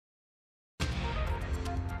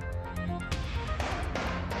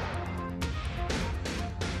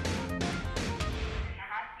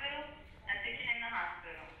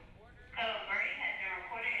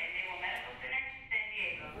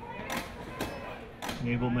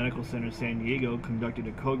Naval Medical Center San Diego conducted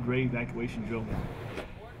a code gray evacuation drill.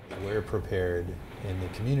 We're prepared in the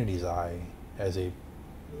community's eye as a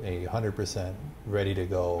 100% ready to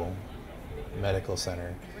go medical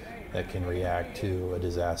center that can react to a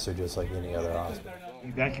disaster just like any other hospital.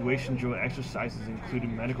 Evacuation drill exercises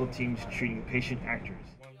included medical teams treating patient actors.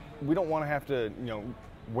 We don't want to have to,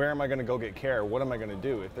 where am I going to go get care? What am I going to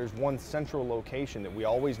do? If there's one central location that we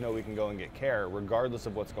always know we can go and get care, regardless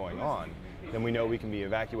of what's going on, then we know we can be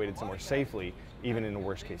evacuated somewhere safely, even in a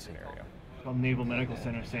worst case scenario. From Naval Medical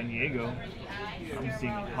Center San Diego, I'm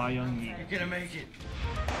seeing Ha Young Yi. You're going to make it.